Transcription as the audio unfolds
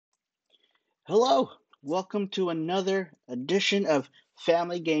Hello, welcome to another edition of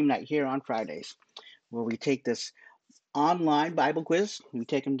Family Game Night here on Fridays, where we take this online Bible quiz, we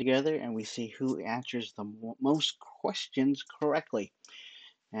take them together, and we see who answers the most questions correctly.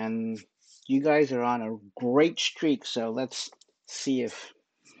 And you guys are on a great streak, so let's see if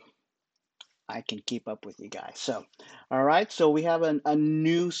I can keep up with you guys. All right, so we have a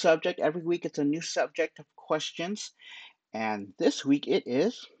new subject. Every week it's a new subject of questions, and this week it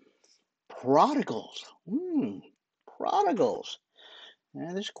is prodigals. Prodigals.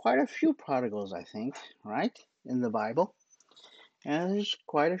 And there's quite a few prodigals, I think, right, in the Bible. And there's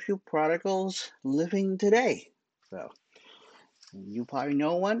quite a few prodigals living today. So you probably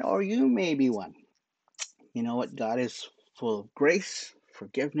know one, or you may be one. You know what? God is full of grace,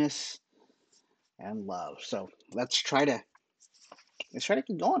 forgiveness, and love. So let's try to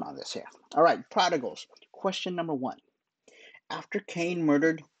keep going on this here. All right, prodigals. Question number one. After Cain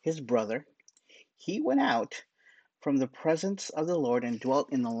murdered his brother, he went out from the presence of the Lord and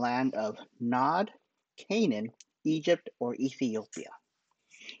dwelt in the land of Nod, Canaan, Egypt, or Ethiopia.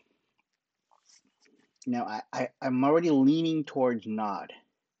 Now, I'm already leaning towards Nod,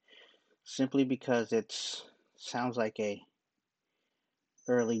 simply because it sounds like a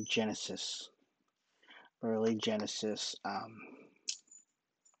early Genesis,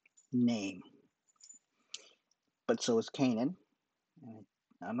 name. But so is Canaan. And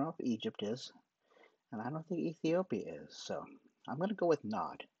I don't know if Egypt is, and I don't think Ethiopia is. So I'm going to go with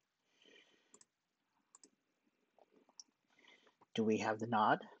Nod. Do we have the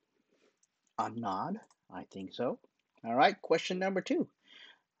nod on Nod? I think so. All right, question number two.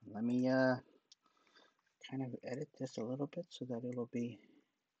 Let me kind of edit this a little bit so that it'll be,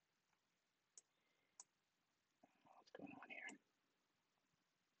 what's going on here?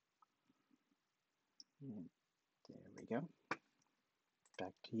 There we go.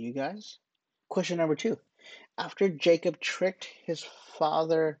 Back to you guys. Question number two. After Jacob tricked his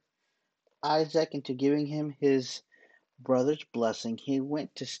father Isaac into giving him his brother's blessing, he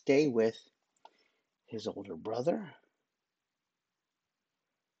went to stay with his older brother,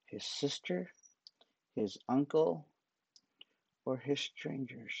 his sister, his uncle, or his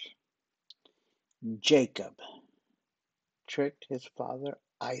strangers. Jacob tricked his father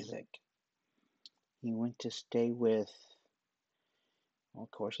Isaac. He went to stay with, well,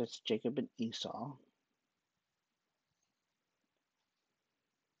 of course, it's Jacob and Esau.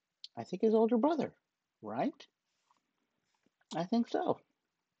 I think his older brother, right? I think so.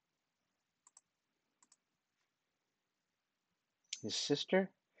 His sister?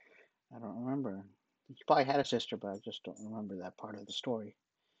 I don't remember. He probably had a sister, but I just don't remember that part of the story.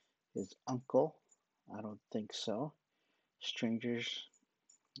 His uncle? I don't think so. Strangers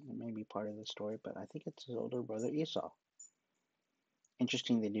may be part of the story, but I think it's his older brother Esau.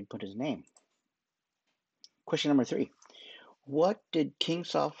 Interesting they did put his name. Question number three. What did King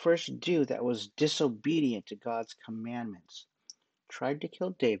Saul first do that was disobedient to God's commandments? Tried to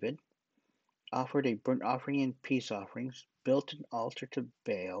kill David, offered a burnt offering and peace offerings, built an altar to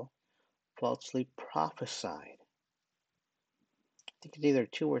Baal, falsely prophesied. I think it's either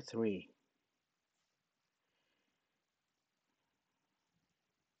two or three.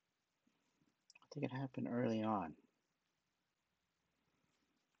 I think it happened early on.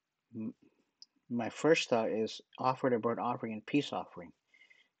 My first thought is offered a burnt offering and peace offering,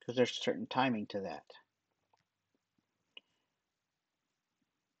 because there's a certain timing to that.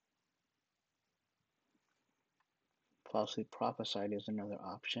 Falsely prophesied is another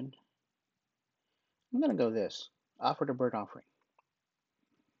option. I'm going to go this. Offered a burnt offering.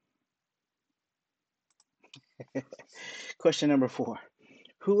 Question number four.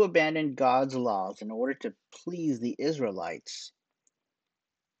 Who abandoned God's laws in order to please the Israelites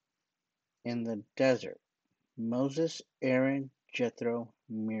in the desert? Moses, Aaron, Jethro,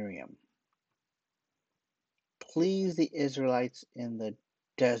 Miriam. Please the Israelites in the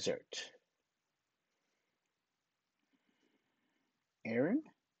desert. Aaron?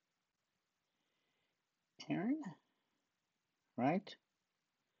 Aaron? Right?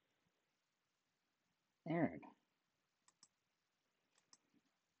 Aaron.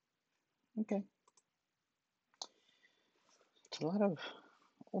 Okay. It's a lot of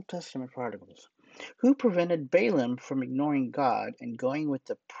Old Testament prodigals. Who prevented Balaam from ignoring God and going with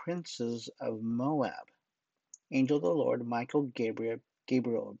the princes of Moab? Angel of the Lord, Michael,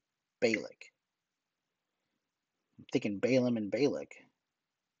 Gabriel, Balak. I'm thinking Balaam and Balak.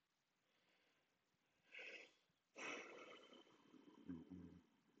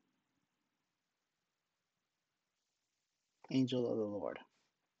 Angel of the Lord.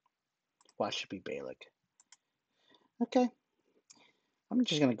 Why should be Balak? Okay. I'm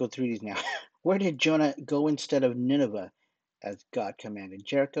just going to go through these now. Where did Jonah go instead of Nineveh as God commanded?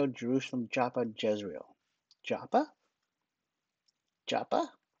 Jericho, Jerusalem, Joppa, Jezreel. Joppa?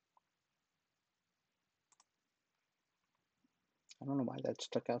 Joppa? I don't know why that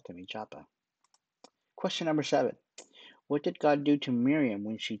stuck out to me, Joppa. Question number 7. What did God do to Miriam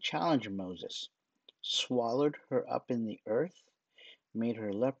when she challenged Moses? Swallowed her up in the earth, made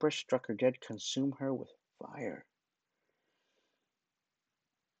her leprous, struck her dead, consumed her with fire.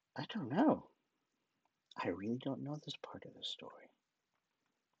 I don't know. I really don't know this part of the story.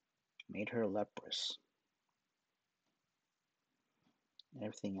 Made her leprous.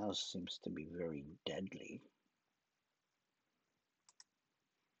 Everything else seems to be very deadly.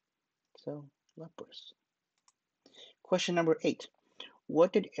 So, leprous. Question number 8.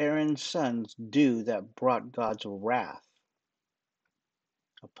 What did Aaron's sons do that brought God's wrath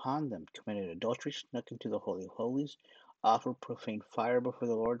upon them? Committed adultery, snuck into the Holy of Holies, offered profane fire before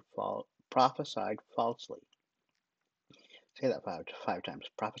the Lord, prophesied falsely. Say that five times.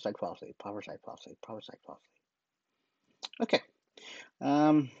 Prophesied falsely, prophesied falsely, prophesied falsely. Okay.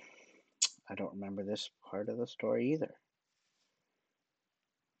 I don't remember this part of the story either.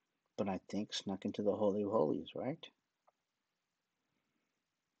 But I think snuck into the Holy of Holies, right?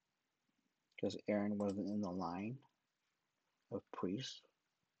 Because Aaron wasn't in the line of priests.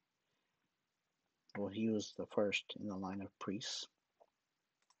 Well, he was the first in the line of priests.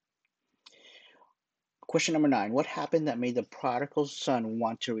 Question number 9. What happened that made the prodigal son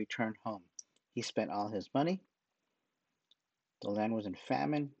want to return home? He spent all his money. The land was in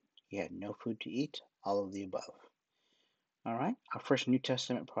famine. He had no food to eat. All of the above. All right. Our first New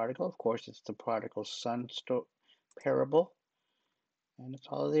Testament prodigal, of course, it's the prodigal son parable. And it's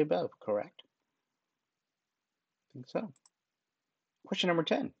all of the above, correct? I think so. Question number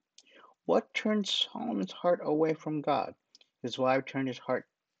 10. What turned Solomon's heart away from God? His wife turned his heart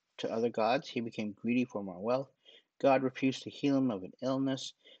to other gods. He became greedy for more wealth. God refused to heal him of an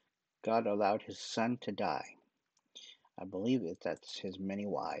illness. God allowed his son to die. I believe that's his many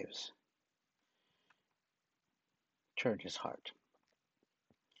wives turned his heart.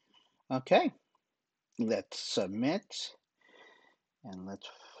 Okay, let's submit and let's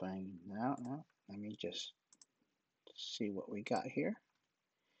find out. Now, let me just see what we got here.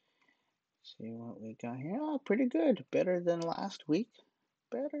 Oh, pretty good. Better than last week.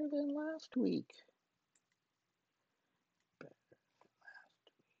 Better than last week.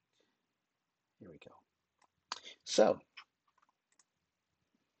 Here we go. So,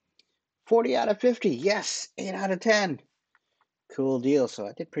 40 out of 50. Yes, 8 out of 10. Cool deal. So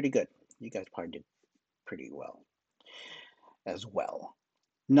I did pretty good. You guys probably did pretty well as well.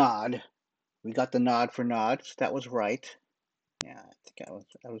 Nod. We got the nod for nods. That was right. Yeah, I think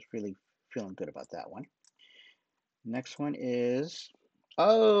I was really feeling good about that one. Next one is,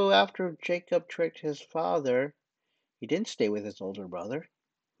 after Jacob tricked his father, he didn't stay with his older brother.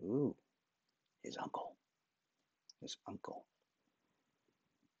 Ooh, his uncle. His uncle.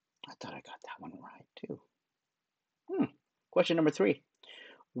 I thought I got that one right too. Question number 3.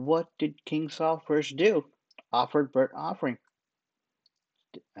 What did King Saul first do? Offered burnt offering.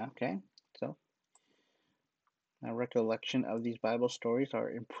 Okay, so my recollection of these Bible stories are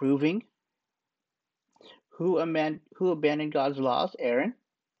improving. Who abandoned God's laws? Aaron.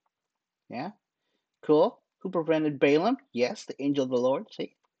 Yeah, cool. Who prevented Balaam? Yes, the angel of the Lord.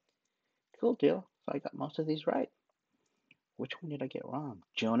 See, cool deal. So I got most of these right. Which one did I get wrong?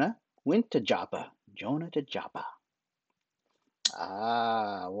 Jonah went to Joppa. Jonah to Joppa.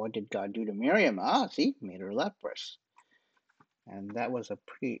 What did God do to Miriam? See, made her leprous. And that was a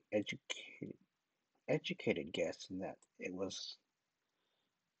pretty educated guess in that it was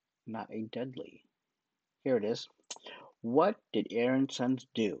not a deadly. Here it is. What did Aaron's sons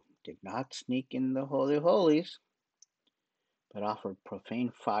do? Did not sneak in the Holy of Holies, but offered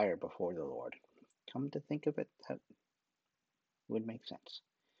profane fire before the Lord. Come to think of it, that would make sense.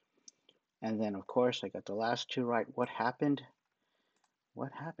 And then, of course, I got the last two right. What happened?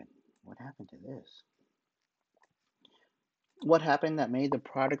 What happened? What happened to this? What happened that made the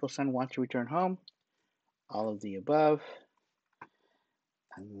prodigal son want to return home? All of the above.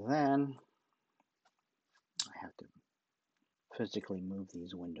 And then I have to physically move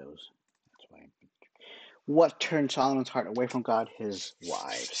these windows. That's why. What turned Solomon's heart away from God? His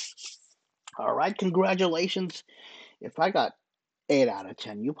wives. All right, congratulations. If I got 8 out of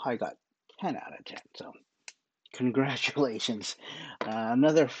 10, you probably got 10 out of 10. So, congratulations.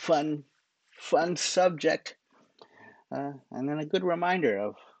 Another fun subject. And then a good reminder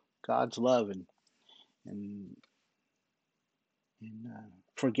of God's love and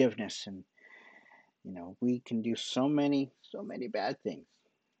forgiveness. And, we can do so many bad things.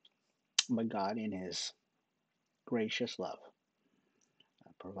 But God, in His gracious love,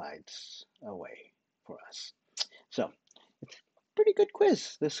 provides a way for us. So, it's a pretty good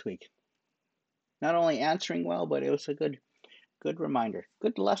quiz this week. Not only answering well, but it was a good reminder,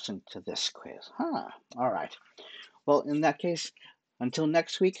 good lesson to this quiz. Huh. All right. Well, in that case, until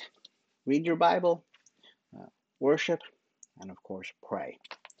next week, read your Bible, uh, worship, and of course, pray.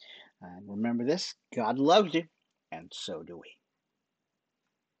 And remember this: God loves you, and so do we.